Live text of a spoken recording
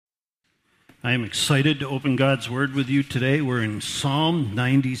I am excited to open God's Word with you today. We're in Psalm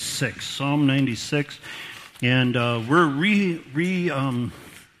 96. Psalm 96. And we're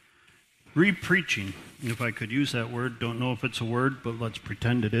re-preaching, if I could use that word. Don't know if it's a word, but let's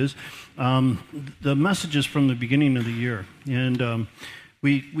pretend it is. The message is from the beginning of the year. And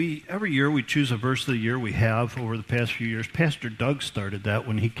we every year we choose a verse of the year. We have over the past few years. Pastor Doug started that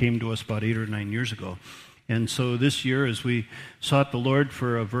when he came to us about 8 or 9 years ago. And so this year, as we sought the Lord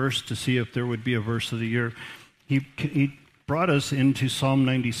for a verse to see if there would be a verse of the year, he brought us into Psalm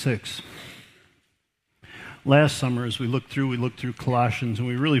 96. Last summer, as we looked through Colossians, and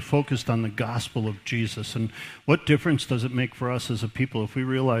we really focused on the gospel of Jesus. And what difference does it make for us as a people if we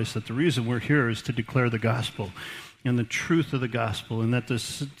realize that the reason we're here is to declare the gospel and the truth of the gospel, and that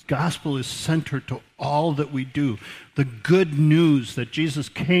this gospel is centered to all that we do. The good news that Jesus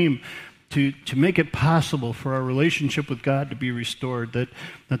came to make it possible for our relationship with God to be restored, that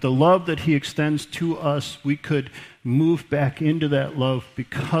the love that he extends to us, we could move back into that love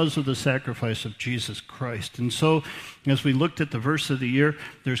because of the sacrifice of Jesus Christ. And so, as we looked at the verse of the year,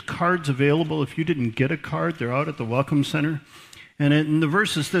 there's cards available. If you didn't get a card, they're out at the Welcome Center. And the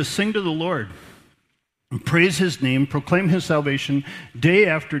verse is this: sing to the Lord, praise his name, proclaim his salvation day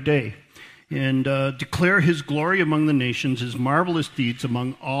after day, and declare his glory among the nations, his marvelous deeds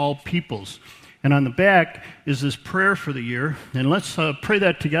among all peoples. And on the back is this prayer for the year. And let's pray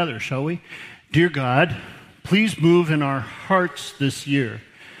that together, shall we? Dear God, please move in our hearts this year.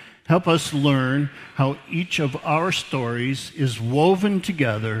 Help us learn how each of our stories is woven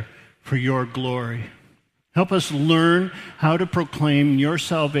together for your glory. Help us learn how to proclaim your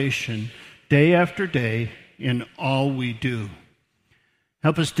salvation day after day in all we do.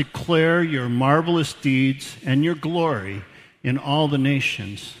 Help us declare your marvelous deeds and your glory in all the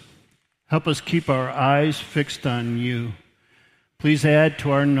nations. Help us keep our eyes fixed on you. Please add to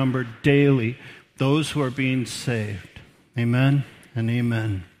our number daily those who are being saved. Amen and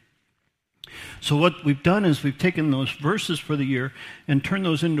amen. So what we've done is we've taken those verses for the year and turned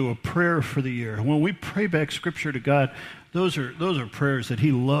those into a prayer for the year. When we pray back Scripture to God, those are prayers that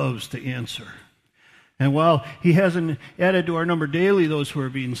he loves to answer. And while he hasn't added to our number daily those who are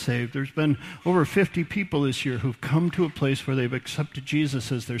being saved, there's been over 50 people this year who've come to a place where they've accepted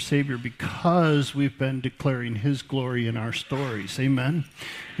Jesus as their Savior because we've been declaring his glory in our stories. Amen?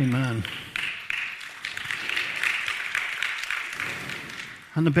 Amen.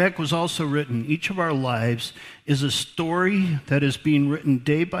 On the back was also written, each of our lives is a story that is being written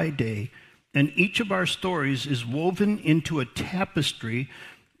day by day, and each of our stories is woven into a tapestry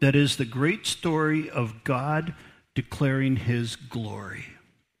that is the great story of God declaring his glory.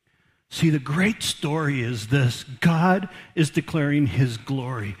 See, the great story is this: God is declaring his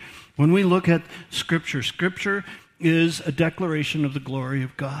glory. When we look at Scripture, Scripture is a declaration of the glory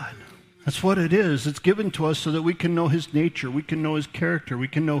of God. That's what it is. It's given to us so that we can know his nature, we can know his character, we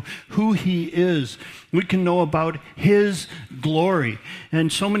can know who he is, we can know about his glory.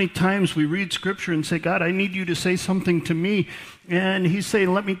 And so many times we read Scripture and say, God, I need you to say something to me. And he's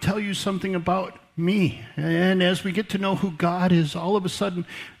saying, let me tell you something about me. And as we get to know who God is, all of a sudden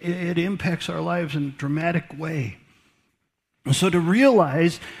it impacts our lives in a dramatic way. So to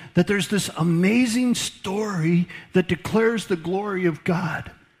realize that there's this amazing story that declares the glory of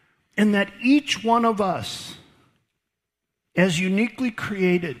God, and that each one of us, as uniquely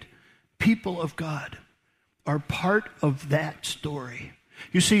created people of God, are part of that story.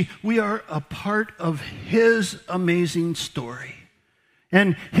 You see, we are a part of his amazing story.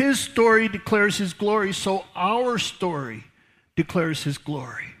 And his story declares his glory, so our story declares his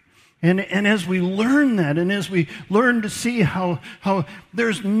glory. And as we learn that, and as we learn to see how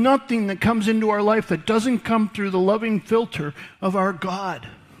there's nothing that comes into our life that doesn't come through the loving filter of our God,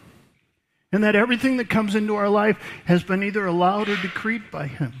 and that everything that comes into our life has been either allowed or decreed by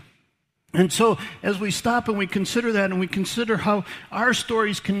him. And so as we stop and we consider that, and we consider how our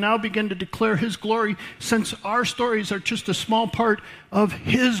stories can now begin to declare his glory, since our stories are just a small part of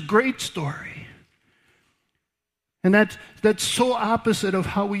his great story. And that's so opposite of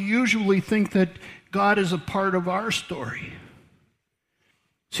how we usually think that God is a part of our story.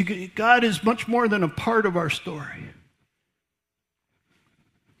 See, God is much more than a part of our story.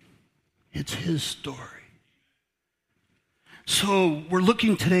 It's his story. So we're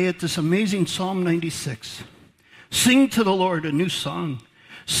looking today at this amazing Psalm 96. Sing to the Lord a new song.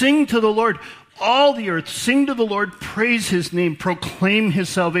 Sing to the Lord, all the earth. Sing to the Lord, praise his name. Proclaim his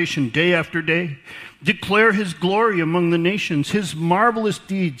salvation day after day. Declare his glory among the nations, his marvelous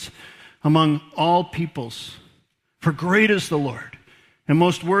deeds among all peoples. For great is the Lord, and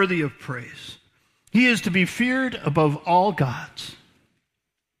most worthy of praise. He is to be feared above all gods.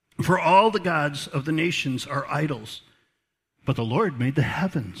 For For all the gods of the nations are idols, but the Lord made the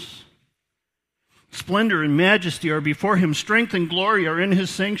heavens. Splendor and majesty are before him. Strength and glory are in his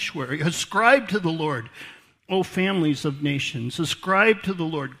sanctuary. Ascribe to the Lord, O families of nations. Ascribe to the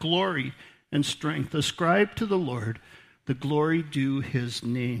Lord glory and strength. Ascribe to the Lord the glory due his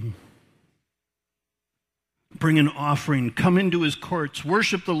name. Bring an offering. Come into his courts.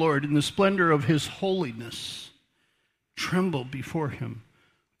 Worship the Lord in the splendor of his holiness. Tremble before him,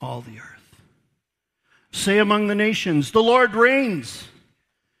 all the earth. Say among the nations, the Lord reigns.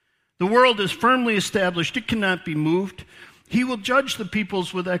 The world is firmly established. It cannot be moved. He will judge the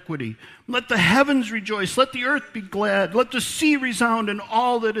peoples with equity. Let the heavens rejoice. Let the earth be glad. Let the sea resound and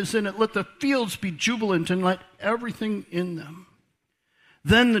all that is in it. Let the fields be jubilant and let everything in them.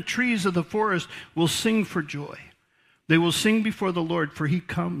 Then the trees of the forest will sing for joy. They will sing before the Lord, for he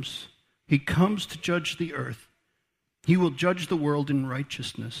comes. He comes to judge the earth. He will judge the world in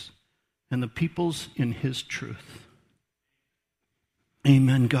righteousness and the peoples in his truth.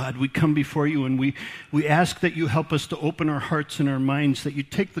 Amen, God. We come before you and we ask that you help us to open our hearts and our minds, that you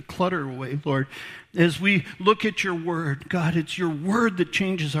take the clutter away, Lord. As we look at your word, God, it's your word that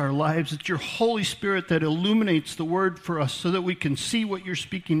changes our lives. It's your Holy Spirit that illuminates the word for us so that we can see what you're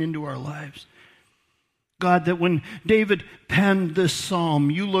speaking into our lives. God, that when David penned this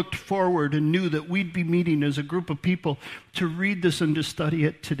psalm, you looked forward and knew that we'd be meeting as a group of people to read this and to study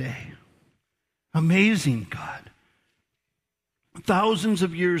it today. Amazing, God. Thousands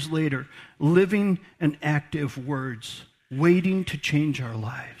of years later, living and active words, waiting to change our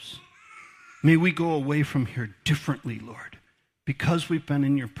lives. May we go away from here differently, Lord, because we've been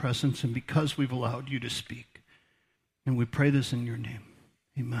in your presence and because we've allowed you to speak. And we pray this in your name.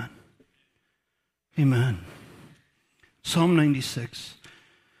 Amen. Amen. Psalm 96.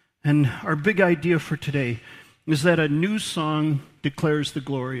 And our big idea for today is that a new song declares the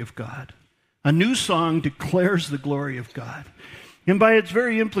glory of God. A new song declares the glory of God. And by its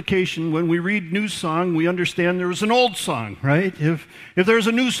very implication, when we read new song, we understand there was an old song, right? If there's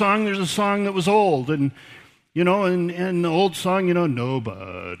a new song, there's a song that was old. And, and the old song,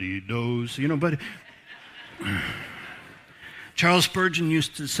 nobody knows, but Charles Spurgeon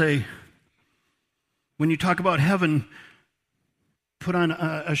used to say, when you talk about heaven, put on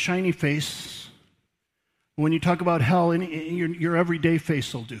a shiny face. When you talk about hell, your everyday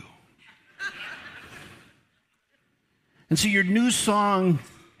face will do. And so your new song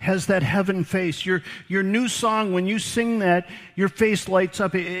has that heaven face. Your new song, when you sing that, your face lights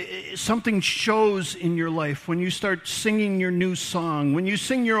up. Something shows in your life when you start singing your new song. When you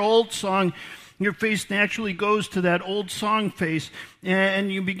sing your old song, your face naturally goes to that old song face,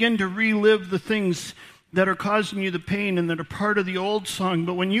 and you begin to relive the things that are causing you the pain and that are part of the old song.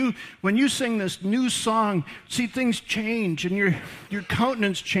 But when you sing this new song, see, things change and your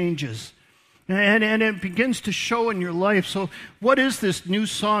countenance changes. And it begins to show in your life. So what is this new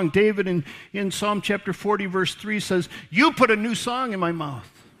song? David in Psalm chapter 40, verse 3 says, you put a new song in my mouth.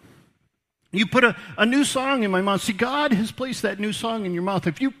 You put a new song in my mouth. See, God has placed that new song in your mouth.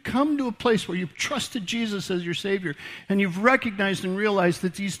 If you come to a place where you've trusted Jesus as your Savior and you've recognized and realized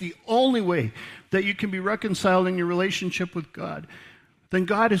that he's the only way that you can be reconciled in your relationship with God, then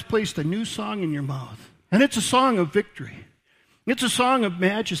God has placed a new song in your mouth. And it's a song of victory. It's a song of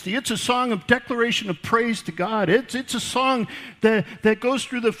majesty. It's a song of declaration of praise to God. It's a song that goes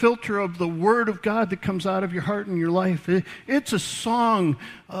through the filter of the Word of God that comes out of your heart and your life. It's a song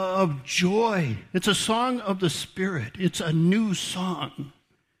of joy. It's a song of the Spirit. It's a new song.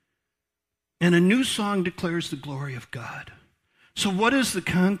 And a new song declares the glory of God. So what is the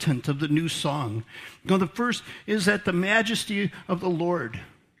content of the new song? The first is that the majesty of the Lord.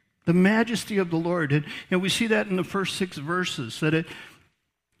 The majesty of the Lord. And we see that in the first 6 verses, that it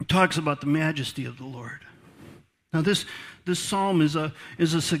talks about the majesty of the Lord. Now this psalm is a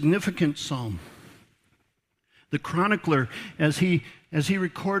significant psalm. The chronicler, as he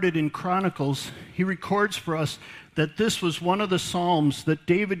recorded in Chronicles, he records for us that this was one of the psalms that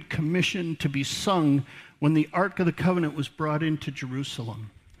David commissioned to be sung when the Ark of the Covenant was brought into Jerusalem.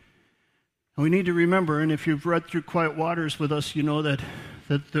 And we need to remember, and if you've read through Quiet Waters with us, you know that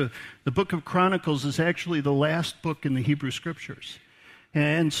the book of Chronicles is actually the last book in the Hebrew Scriptures.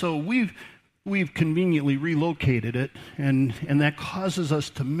 And so we've conveniently relocated it, and that causes us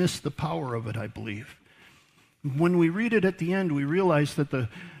to miss the power of it, I believe. When we read it at the end, we realize that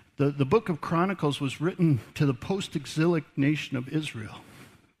the book of Chronicles was written to the post-exilic nation of Israel.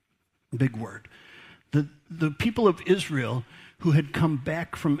 Big word. The people of Israel who had come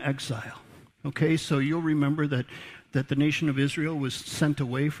back from exile. Okay, so you'll remember that the nation of Israel was sent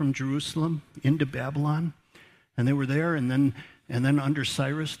away from Jerusalem into Babylon, and they were there, and then And then under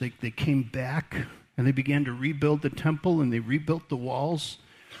Cyrus, they came back and they began to rebuild the temple and they rebuilt the walls.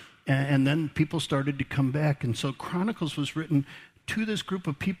 And then people started to come back. And so Chronicles was written to this group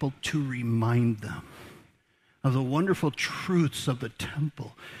of people to remind them of the wonderful truths of the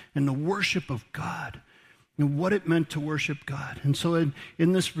temple and the worship of God and what it meant to worship God. And so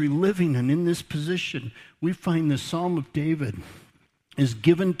in this reliving and in this position, we find the Psalm of David is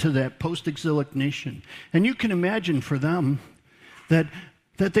given to that post-exilic nation. And you can imagine for them that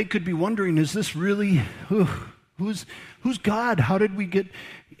they could be wondering, is this really, who's God? How did we get...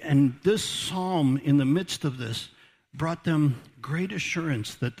 And this psalm in the midst of this brought them great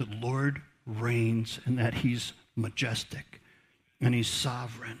assurance that the Lord reigns and that he's majestic and he's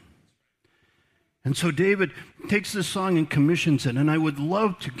sovereign. And so David takes this song and commissions it. And I would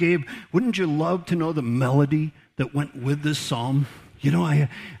love to, Gabe, wouldn't you love to know the melody that went with this psalm? You know,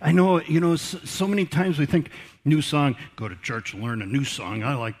 I know, you know, so many times we think, new song, go to church and learn a new song.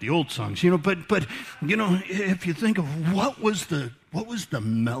 I like the old songs, you know, but you know, if you think of what was the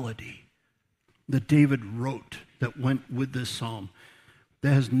melody that David wrote that went with this psalm,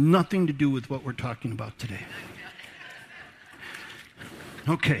 that has nothing to do with what we're talking about today.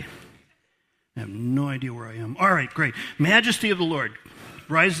 Okay. I have no idea where I am. All right, great. Majesty of the Lord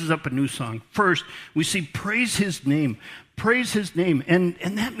rises up a new song. First, we see praise his name. Praise his name. And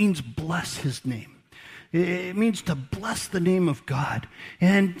that means bless his name. It means to bless the name of God.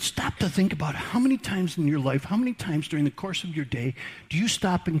 And stop to think about how many times in your life, how many times during the course of your day do you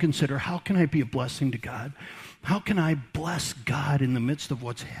stop and consider, how can I be a blessing to God? How can I bless God in the midst of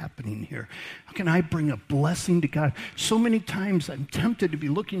what's happening here? How can I bring a blessing to God? So many times I'm tempted to be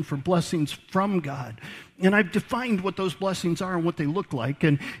looking for blessings from God. And I've defined what those blessings are and what they look like.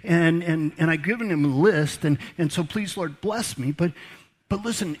 And I've given him a list. And so please, Lord, bless me. But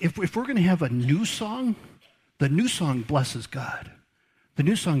listen, if we're going to have a new song, the new song blesses God. The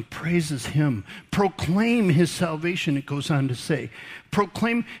new song praises him. Proclaim his salvation, it goes on to say.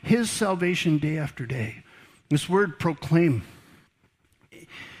 Proclaim his salvation day after day. This word proclaim,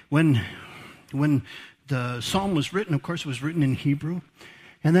 when the psalm was written, of course, it was written in Hebrew.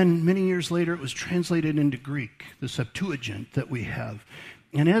 And then many years later, it was translated into Greek, the Septuagint that we have.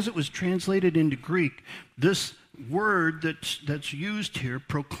 And as it was translated into Greek, this word that's used here,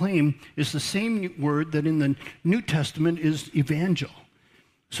 proclaim, is the same word that in the New Testament is evangel.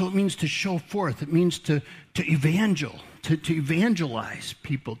 So it means to show forth. It means to evangel, to evangelize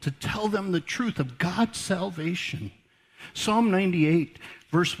people, to tell them the truth of God's salvation. Psalm 98,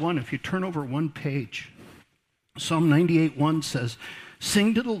 verse 1, if you turn over one page, Psalm 98:1 says,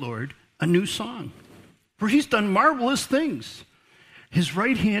 sing to the Lord a new song, for he's done marvelous things. His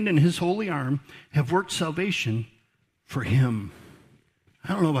right hand and his holy arm have worked salvation for him.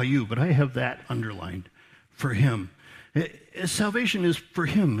 I don't know about you, but I have that underlined, for him. Salvation is for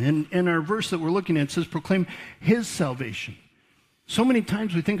him. And our verse that we're looking at says, proclaim his salvation. So many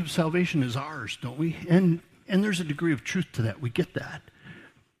times we think of salvation as ours, don't we? And there's a degree of truth to that. We get that.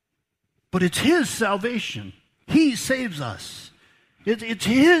 But it's his salvation. He saves us. It's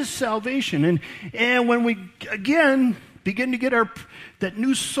his salvation. And when we, again, begin to get that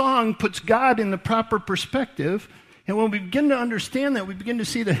new song puts God in the proper perspective, and when we begin to understand that, we begin to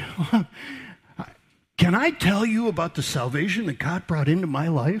see that, can I tell you about the salvation that God brought into my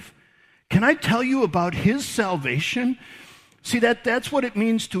life? Can I tell you about his salvation? See, that's what it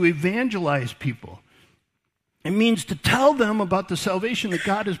means to evangelize people. It means to tell them about the salvation that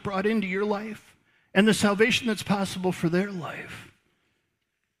God has brought into your life and the salvation that's possible for their life.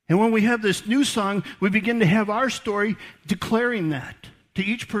 And when we have this new song, we begin to have our story declaring that to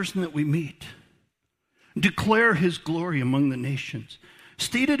each person that we meet. Declare his glory among the nations.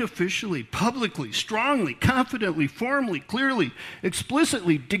 State it officially, publicly, strongly, confidently, formally, clearly,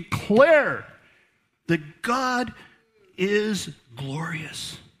 explicitly. Declare that God is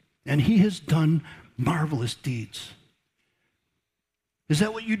glorious and he has done marvelous deeds. Is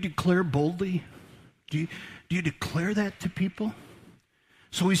that what you declare boldly? Do you declare that to people?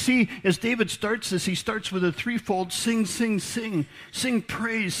 So we see, as David starts this, he starts with a threefold sing, sing, sing. Sing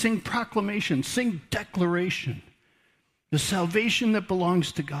praise, sing proclamation, sing declaration. The salvation that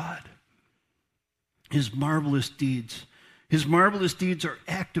belongs to God. His marvelous deeds. His marvelous deeds are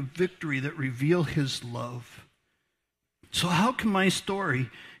acts of victory that reveal his love. So how can my story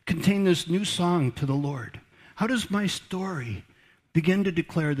contain this new song to the Lord? How does my story begin to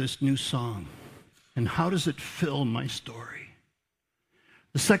declare this new song? And how does it fill my story?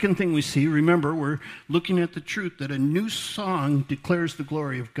 The second thing we see, remember, we're looking at the truth that a new song declares the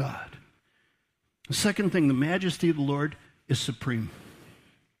glory of God. The second thing, the majesty of the Lord is supreme.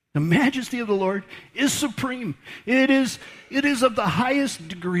 The majesty of the Lord is supreme. It is of the highest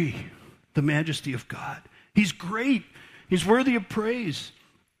degree, the majesty of God. He's great. He's worthy of praise.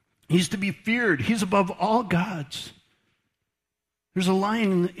 He's to be feared. He's above all gods. There's a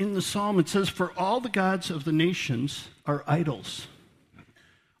line in the psalm. It says, "For all the gods of the nations are idols."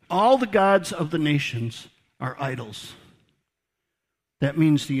 All the gods of the nations are idols. That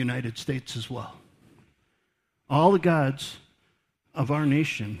means the United States as well. All the gods of our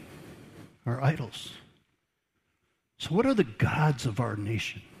nation are idols. So what are the gods of our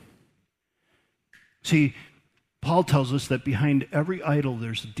nation? See, Paul tells us that behind every idol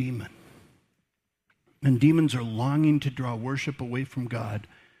there's a demon. And demons are longing to draw worship away from God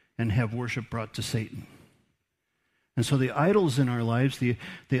and have worship brought to Satan. And so the idols in our lives, the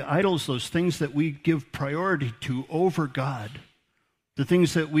idols, those things that we give priority to over God, the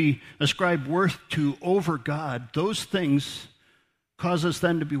things that we ascribe worth to over God, those things cause us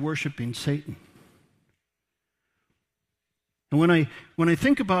then to be worshiping Satan. And when I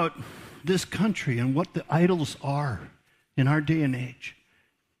think about this country and what the idols are in our day and age,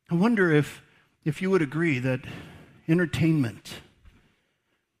 I wonder if you would agree that entertainment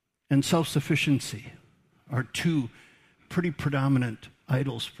and self-sufficiency are two pretty predominant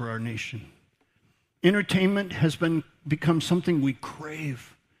idols for our nation. Entertainment has become something we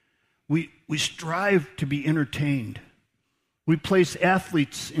crave. We strive to be entertained. We place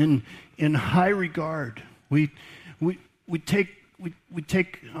athletes in high regard. We take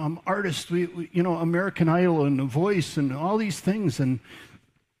artists, American Idol and The Voice and all these things, and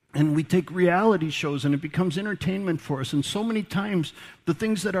we take reality shows, and it becomes entertainment for us. And so many times, the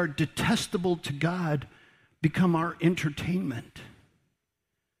things that are detestable to God become our entertainment.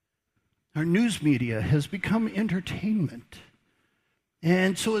 Our news media has become entertainment.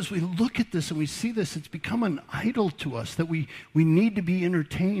 And so as we look at this and we see this, it's become an idol to us that we need to be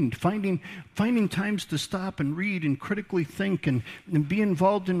entertained, finding times to stop and read and critically think and be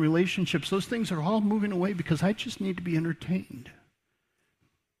involved in relationships. Those things are all moving away because I just need to be entertained.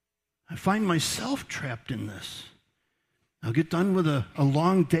 I find myself trapped in this. I'll get done with a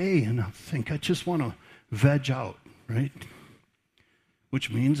long day and I'll think I just want to veg out, right? Which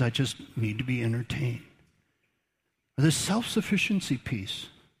means I just need to be entertained. This self-sufficiency piece,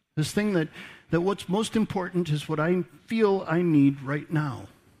 this thing that what's most important is what I feel I need right now.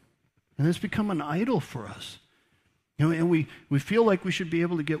 And it's become an idol for us. And we feel like we should be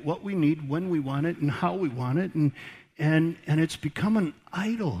able to get what we need when we want it and how we want it, and it's become an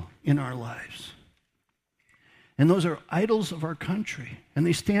idol in our lives. And those are idols of our country, and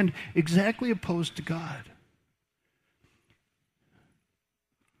they stand exactly opposed to God.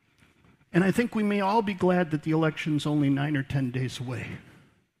 And I think we may all be glad that the election's only 9 or 10 days away.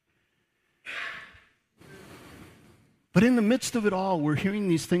 But in the midst of it all, we're hearing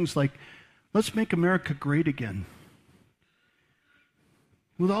these things like, let's make America great again.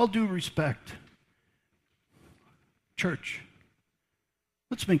 With all due respect, church,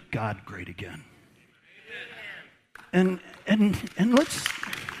 let's make God great again. And let's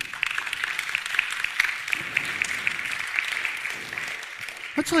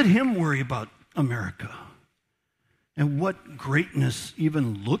let him worry about America and what greatness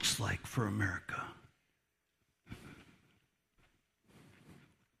even looks like for America.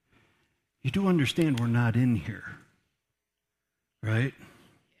 You do understand we're not in here, right?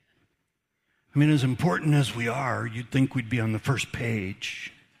 I mean, as important as we are, you'd think we'd be on the first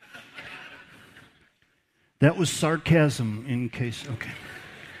page. That was sarcasm in case, okay.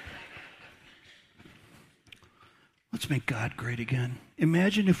 Let's make God great again.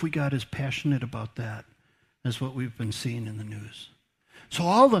 Imagine if we got as passionate about that as what we've been seeing in the news. So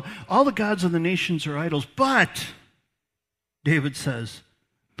all the gods of the nations are idols, but David says,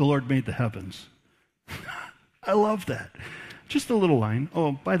 the Lord made the heavens. I love that. Just a little line.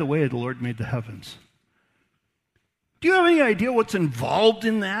 Oh, by the way, the Lord made the heavens. Do you have any idea what's involved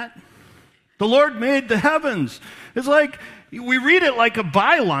in that? The Lord made the heavens. It's like, we read it like a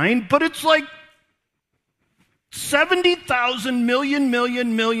byline, but it's like 70,000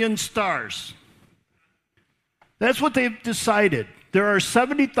 million stars. That's what they've decided. There are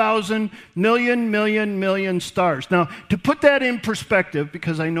 70,000 million stars. Now, to put that in perspective,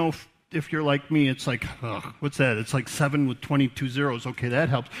 because I know if you're like me, it's like, what's that? It's like 7 with 22 zeros. Okay, that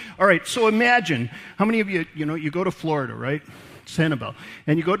helps. All right, so imagine, how many of you, you go to Florida, right? Sanibel.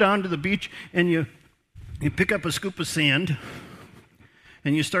 And you go down to the beach and you pick up a scoop of sand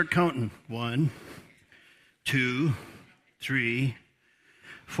and you start counting. 1, 2, 3,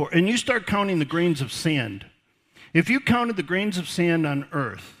 4. And you start counting the grains of sand. If you counted the grains of sand on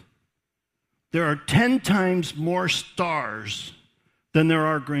Earth, there are 10 times more stars than there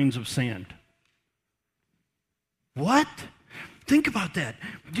are grains of sand. What? Think about that.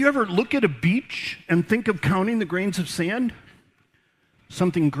 Do you ever look at a beach and think of counting the grains of sand?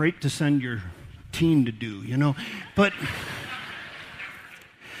 Something great to send your teen to do, you know. But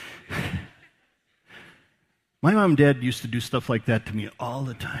my mom and dad used to do stuff like that to me all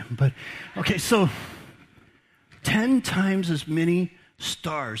the time. But, okay, so 10 times as many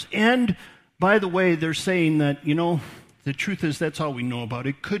stars. And, by the way, they're saying that, you know, the truth is that's all we know about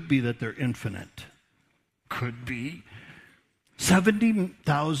it. Could be that they're infinite. Could be.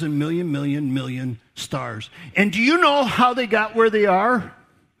 70,000 million stars. And do you know how they got where they are?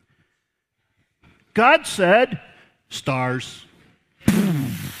 God said, stars.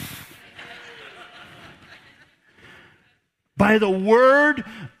 By the word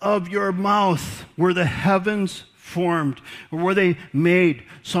of your mouth were the heavens formed, or were they made?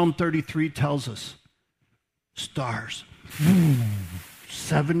 Psalm 33 tells us. Stars.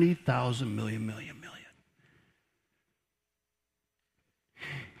 70,000 million.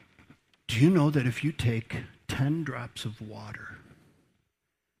 Do you know that if you take 10 drops of water,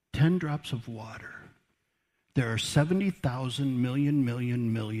 10 drops of water, there are 70,000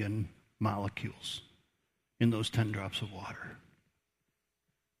 million molecules in those 10 drops of water?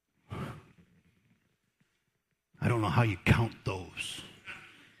 I don't know how you count those.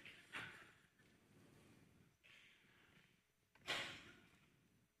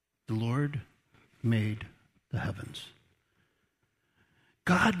 The Lord made the heavens.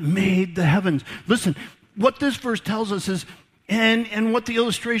 God made the heavens. Listen, what this verse tells us is, and what the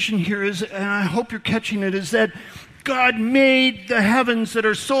illustration here is, and I hope you're catching it, is that God made the heavens that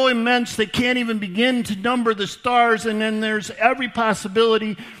are so immense they can't even begin to number the stars, and then there's every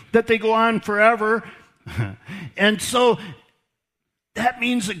possibility that they go on forever. And so that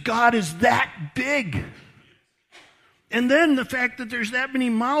means that God is that big. And then the fact that there's that many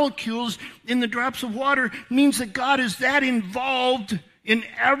molecules in the drops of water means that God is that involved in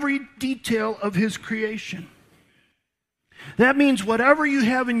every detail of his creation. That means whatever you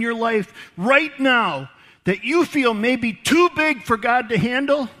have in your life right now that you feel may be too big for God to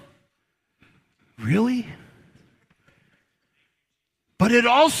handle, really? But it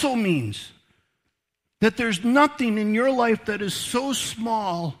also means that there's nothing in your life that is so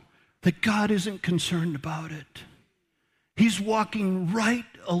small that God isn't concerned about it. He's walking right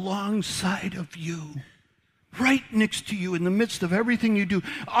alongside of you, right next to you in the midst of everything you do.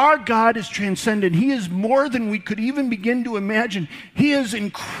 Our God is transcendent. He is more than we could even begin to imagine. He is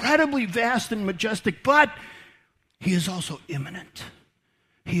incredibly vast and majestic, but he is also immanent.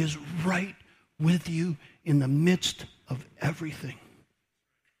 He is right with you in the midst of everything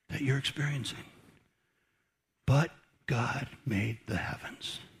that you're experiencing. But God made the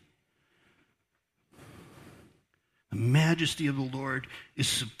heavens. The majesty of the Lord is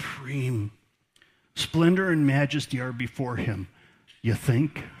supreme. Splendor and majesty are before him. You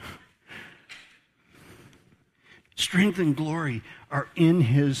think? Strength and glory are in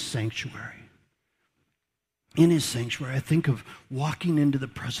his sanctuary. In his sanctuary, I think of walking into the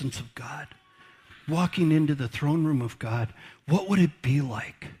presence of God, walking into the throne room of God. What would it be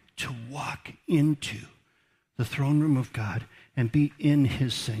like to walk into the throne room of God and be in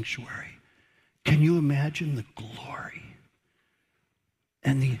his sanctuary? Can you imagine the glory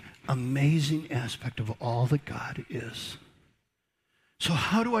and the amazing aspect of all that God is? So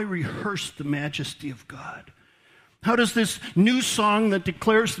how do I rehearse the majesty of God? How does this new song that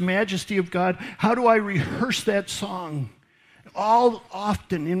declares the majesty of God, how do I rehearse that song all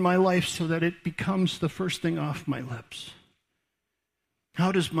often in my life so that it becomes the first thing off my lips?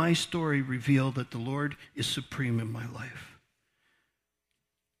 How does my story reveal that the Lord is supreme in my life?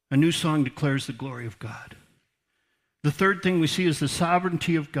 A new song declares the glory of God. The third thing we see is the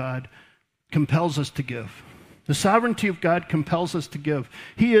sovereignty of God compels us to give. The sovereignty of God compels us to give.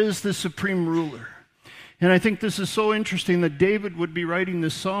 He is the supreme ruler. And I think this is so interesting that David would be writing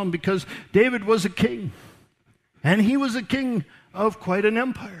this psalm because David was a king. And he was a king of quite an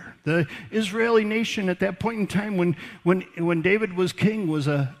empire. The Israeli nation at that point in time when David was king was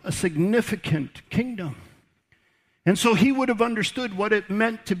a significant kingdom. And so he would have understood what it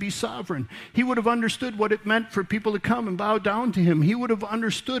meant to be sovereign. He would have understood what it meant for people to come and bow down to him. He would have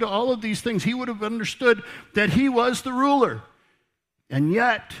understood all of these things. He would have understood that he was the ruler. And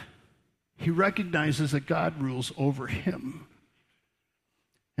yet, he recognizes that God rules over him.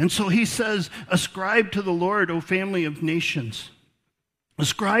 And so he says, ascribe to the Lord, O family of nations.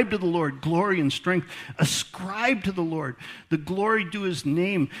 Ascribe to the Lord glory and strength. Ascribe to the Lord the glory due his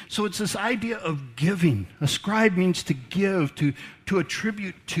name. So it's this idea of giving. Ascribe means to give, to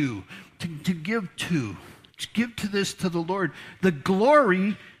attribute to give to give to this to the Lord. The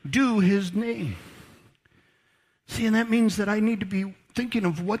glory due his name. See, and that means that I need to be thinking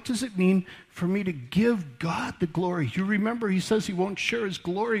of what does it mean for me to give God the glory. You remember he says he won't share his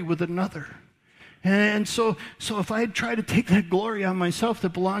glory with another. And so if I try to take that glory on myself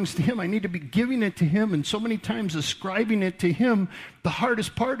that belongs to him, I need to be giving it to him, and so many times ascribing it to him. The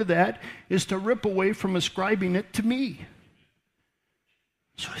hardest part of that is to rip away from ascribing it to me.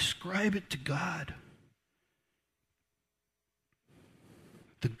 So ascribe it to God.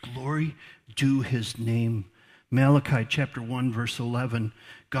 The glory due his name. Malachi chapter 1, verse 11,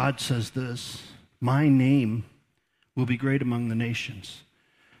 God says this, my name will be great among the nations.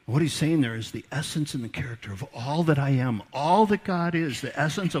 What he's saying there is the essence and the character of all that I am, all that God is, the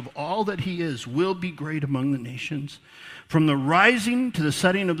essence of all that he is, will be great among the nations. From the rising to the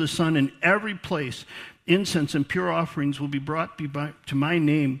setting of the sun, in every place, incense and pure offerings will be brought to my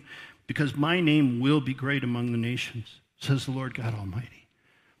name, because my name will be great among the nations, says the Lord God Almighty.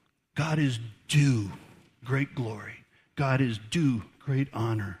 God is due great glory. God is due great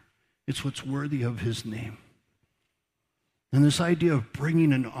honor. It's what's worthy of his name. And this idea of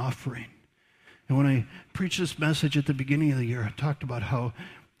bringing an offering. And when I preached this message at the beginning of the year, I talked about how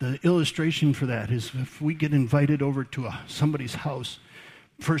the illustration for that is if we get invited over to somebody's house,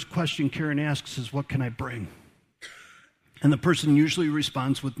 first question Karen asks is, what can I bring? And the person usually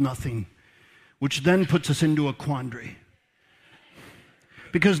responds with nothing, which then puts us into a quandary.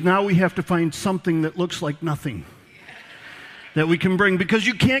 Because now we have to find something that looks like nothing that we can bring. Because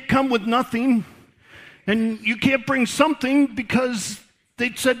you can't come with nothing, and you can't bring something because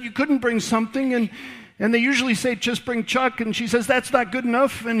they said you couldn't bring something, and they usually say, just bring Chuck, and she says, that's not good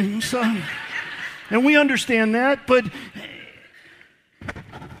enough, and so, and we understand that, but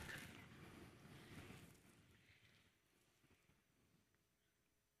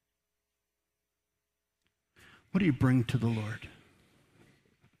what do you bring to the Lord?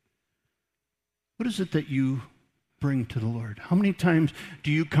 What is it that you bring to the Lord? How many times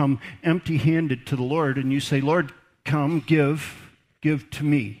do you come empty-handed to the Lord and you say, Lord, come, give to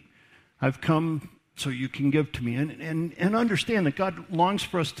me. I've come so you can give to me. And understand that God longs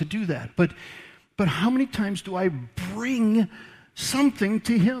for us to do that. But how many times do I bring something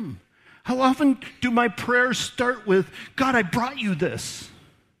to him? How often do my prayers start with, God, I brought you this.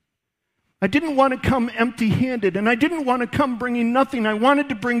 I didn't want to come empty-handed, and I didn't want to come bringing nothing. I wanted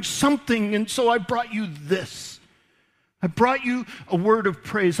to bring something, and so I brought you this. I brought you a word of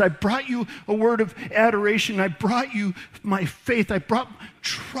praise. I brought you a word of adoration. I brought you my faith. I brought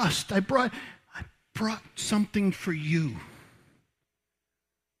trust. I brought something for you.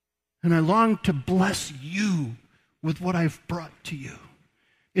 And I long to bless you with what I've brought to you.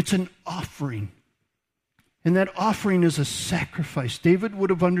 It's an offering. And that offering is a sacrifice. David would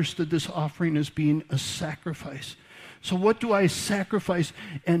have understood this offering as being a sacrifice. So what do I sacrifice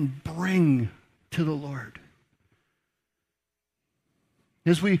and bring to the Lord?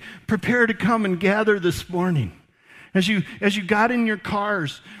 As we prepare to come and gather this morning, as you got in your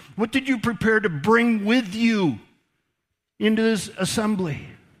cars, what did you prepare to bring with you into this assembly?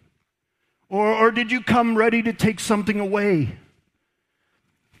 Or did you come ready to take something away?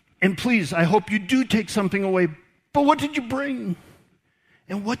 And please, I hope you do take something away. But what did you bring?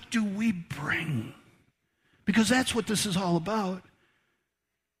 And what do we bring? Because that's what this is all about.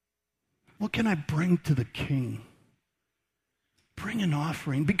 What can I bring to the King? Bring an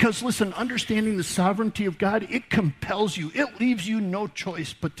offering. Because listen, understanding the sovereignty of God, it compels you. It leaves you no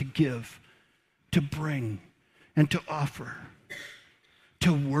choice but to give, to bring, and to offer,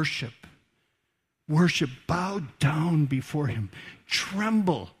 to worship. Worship, bow down before him.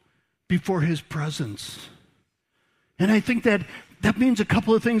 Tremble before his presence. And I think that means a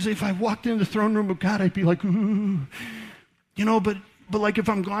couple of things. If I walked into the throne room of God, I'd be like, ooh. You know, but like if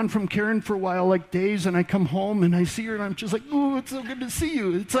I'm gone from Karen for a while, like days, and I come home and I see her and I'm just like, ooh, it's so good to see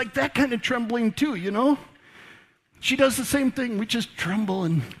you. It's like that kind of trembling too, you know? She does the same thing. We just tremble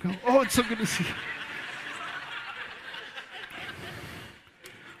and go, oh, it's so good to see you.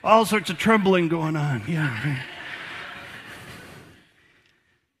 All sorts of trembling going on, yeah. Right.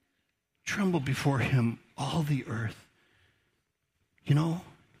 Tremble before him, all the earth. You know,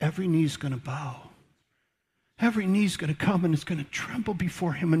 every knee's going to bow. Every knee's going to come and it's going to tremble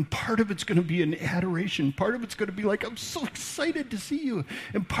before him. And part of it's going to be an adoration. Part of it's going to be like, I'm so excited to see you.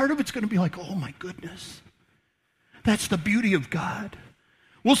 And part of it's going to be like, oh my goodness. That's the beauty of God.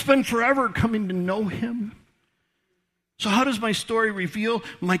 We'll spend forever coming to know him. So how does my story reveal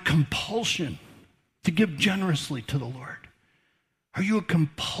my compulsion to give generously to the Lord? Are you a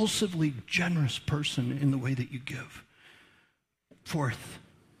compulsively generous person in the way that you give? Fourth,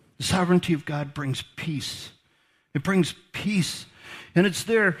 The sovereignty of God brings peace. It brings peace. And it's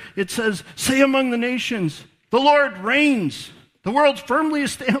there. It says, say among the nations, the Lord reigns. The world's firmly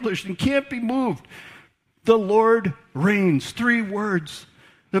established and can't be moved. The Lord reigns. 3 words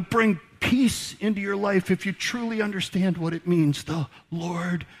that bring peace into your life if you truly understand what it means. The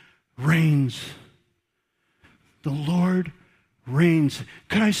Lord reigns. The Lord reigns.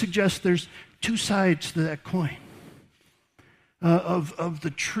 Could I suggest there's 2 sides to that coin of the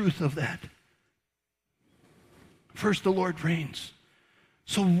truth of that? First, the Lord reigns.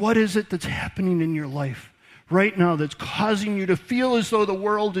 So what is it that's happening in your life right now that's causing you to feel as though the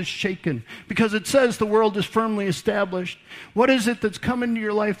world is shaken? Because it says the world is firmly established. What is it that's come into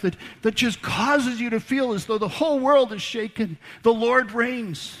your life that just causes you to feel as though the whole world is shaken? The Lord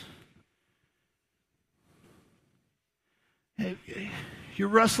reigns. You're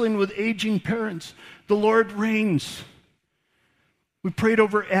wrestling with aging parents. The Lord reigns. We prayed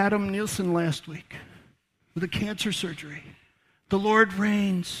over Adam Nielsen last week with a cancer surgery. The Lord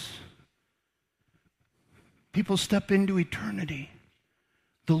reigns. People step into eternity.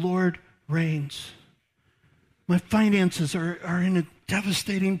 The Lord reigns. My finances are in a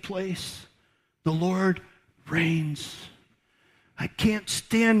devastating place. The Lord reigns. I can't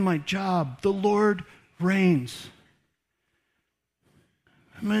stand my job. The Lord reigns.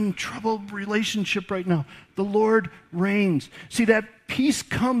 I'm in troubled relationship right now. The Lord reigns. See, that peace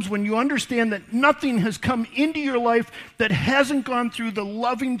comes when you understand that nothing has come into your life that hasn't gone through the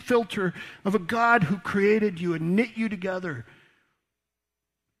loving filter of a God who created you and knit you together.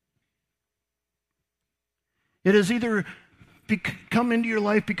 It has either come into your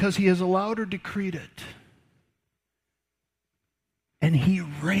life because he has allowed or decreed it. And he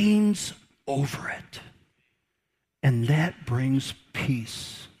reigns over it. And that brings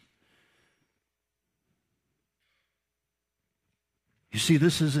peace. You see,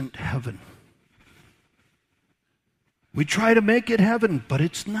 this isn't heaven. We try to make it heaven, but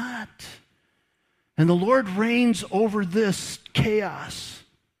it's not. And the Lord reigns over this chaos.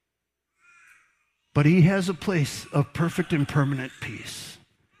 But he has a place of perfect and permanent peace.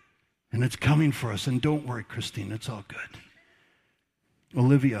 And it's coming for us. And don't worry, Christine, it's all good.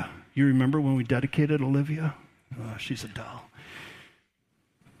 Olivia, you remember when we dedicated Olivia? Oh, she's a doll.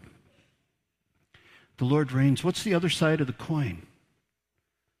 The Lord reigns. What's the other side of the coin?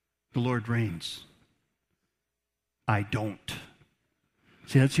 The Lord reigns. I don't.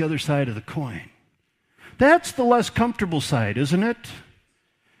 See, that's the other side of the coin. That's the less comfortable side, isn't it?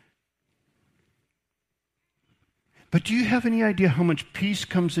 But do you have any idea how much peace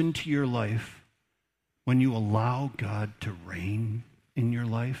comes into your life when you allow God to reign in your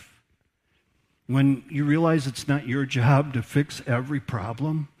life? When you realize it's not your job to fix every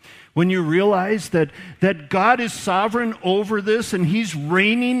problem, when you realize that God is sovereign over this and he's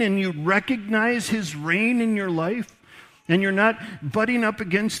reigning and you recognize his reign in your life and you're not butting up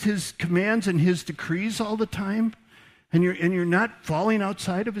against his commands and his decrees all the time and you're not falling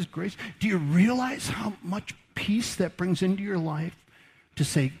outside of his grace, do you realize how much peace that brings into your life to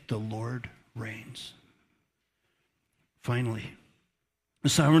say, the Lord reigns? Finally, the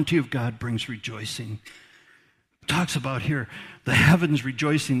sovereignty of God brings rejoicing. It talks about here the heavens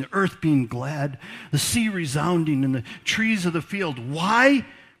rejoicing, the earth being glad, the sea resounding, and the trees of the field. Why?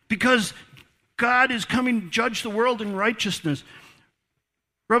 Because God is coming to judge the world in righteousness.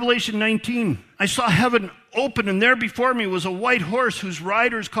 Revelation 19, I saw heaven open, and there before me was a white horse whose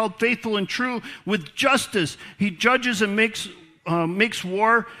rider is called Faithful and True. With justice he judges and makes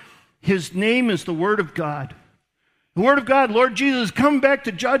war. His name is the Word of God. The Word of God, Lord Jesus, is coming back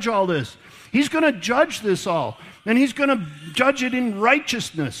to judge all this. He's going to judge this all, and he's going to judge it in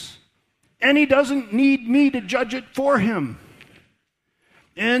righteousness. And he doesn't need me to judge it for him.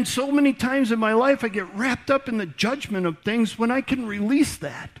 And so many times in my life, I get wrapped up in the judgment of things when I can release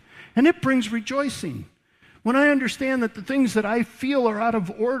that. And it brings rejoicing. When I understand that the things that I feel are out of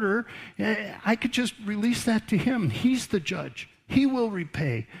order, I could just release that to him. He's the judge. He will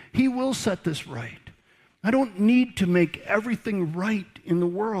repay. He will set this right. I don't need to make everything right in the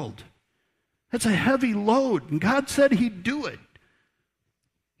world. That's a heavy load, and God said he'd do it.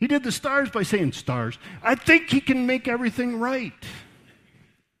 He did the stars by saying, stars, I think he can make everything right.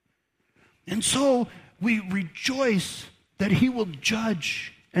 And so we rejoice that he will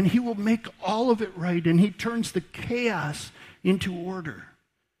judge, and he will make all of it right, and he turns the chaos into order.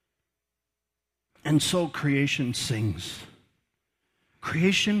 And so creation sings.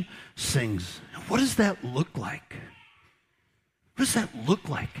 Creation sings. What does that look like? What does that look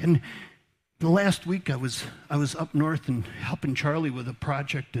like? And the last week I was up north and helping Charlie with a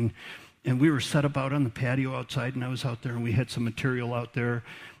project, and we were set up out on the patio outside, and I was out there, and we had some material out there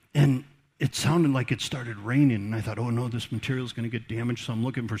And it sounded like it started raining, and I thought, oh no, this material is going to get damaged, so I'm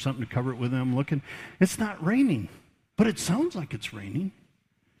looking for something to cover it with. And I'm looking. It's not raining, but it sounds like it's raining.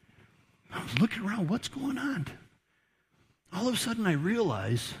 I was looking around, what's going on? All of a sudden I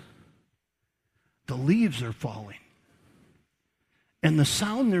realize the leaves are falling. And the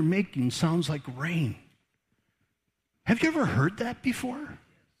sound they're making sounds like rain. Have you ever heard that before?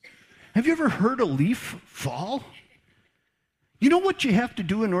 Have you ever heard a leaf fall? You know what you have to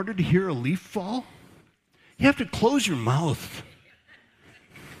do in order to hear a leaf fall? You have to close your mouth.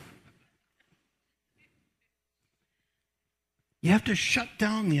 You have to shut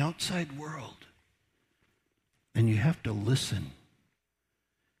down the outside world. And you have to listen.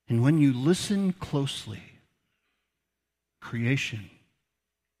 And when you listen closely, creation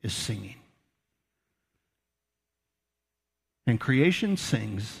is singing. And creation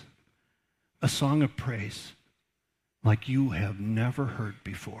sings a song of praise like you have never heard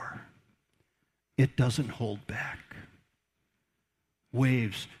before. It doesn't hold back.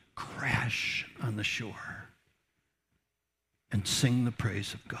 Waves crash on the shore and sing the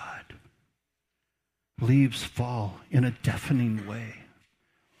praise of God. Leaves fall in a deafening way.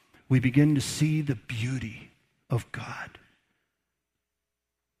 We begin to see the beauty of God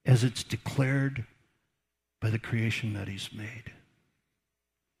as it's declared by the creation that he's made.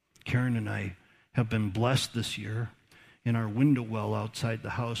 Karen and I have been blessed this year. In our window well outside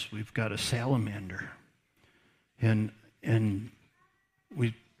the house, we've got a salamander. And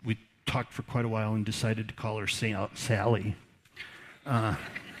we talked for quite a while and decided to call her Sally.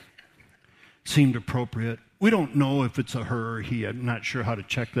 Seemed appropriate. We don't know if it's a her or he. I'm not sure how to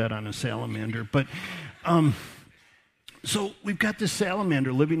check that on a salamander. But so we've got this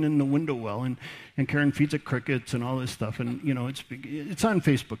salamander living in the window well, and Karen feeds it crickets and all this stuff. And, you know, it's on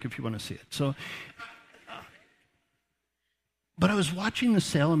Facebook if you want to see it. So, but I was watching the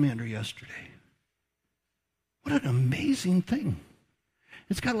salamander yesterday. What an amazing thing.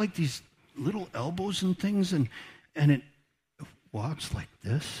 It's got like these little elbows and things, and it walks like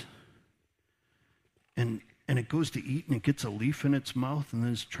this. And it goes to eat, and it gets a leaf in its mouth, and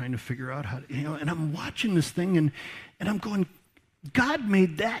then it's trying to figure out how to, and I'm watching this thing, and I'm going, God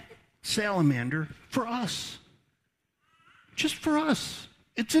made that salamander for us. Just for us.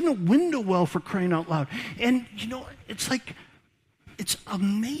 It's in a window well, for crying out loud. And, it's like, it's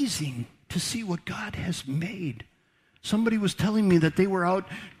amazing to see what God has made. Somebody was telling me that they were out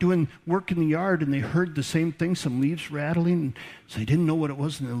doing work in the yard and they heard the same thing, some leaves rattling, so they didn't know what it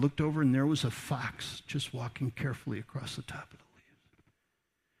was, and they looked over and there was a fox just walking carefully across the top of the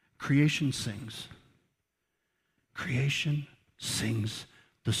leaves. Creation sings. Creation sings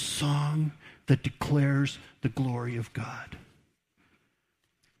the song that declares the glory of God.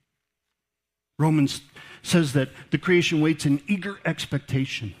 Romans says that the creation waits in eager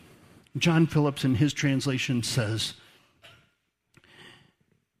expectation. John Phillips in his translation says,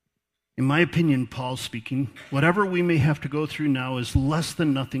 in my opinion, Paul speaking, whatever we may have to go through now is less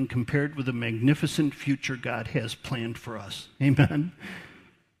than nothing compared with the magnificent future God has planned for us. Amen?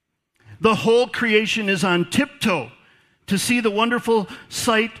 The whole creation is on tiptoe to see the wonderful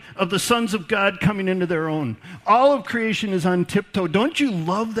sight of the sons of God coming into their own. All of creation is on tiptoe. Don't you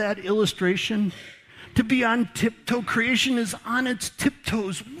love that illustration? To be on tiptoe. Creation is on its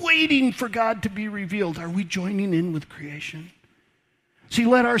tiptoes, waiting for God to be revealed. Are we joining in with creation? See,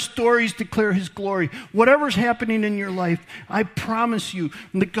 let our stories declare his glory. Whatever's happening in your life, I promise you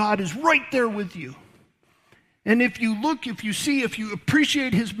that God is right there with you. And if you look, if you see, if you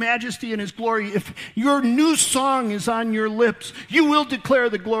appreciate his majesty and his glory, if your new song is on your lips, you will declare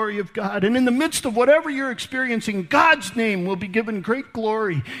the glory of God. And in the midst of whatever you're experiencing, God's name will be given great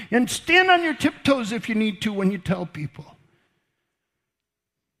glory. And stand on your tiptoes if you need to when you tell people.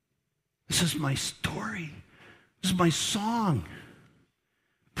 This is my story. This is my song.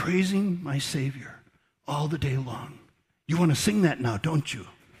 Praising my Savior all the day long. You want to sing that now, don't you?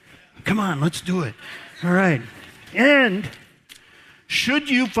 Come on, let's do it. All right. And should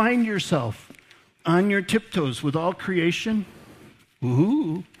you find yourself on your tiptoes with all creation,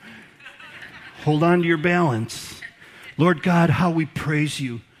 hold on to your balance. Lord God, how we praise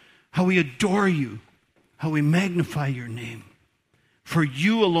you, how we adore you, how we magnify your name. For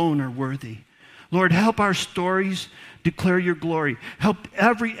you alone are worthy. Lord, help our stories declare your glory. Help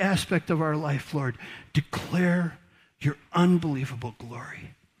every aspect of our life, Lord, declare your unbelievable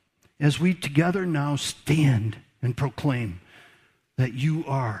glory. As we together now stand and proclaim that you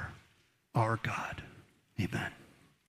are our God. Amen.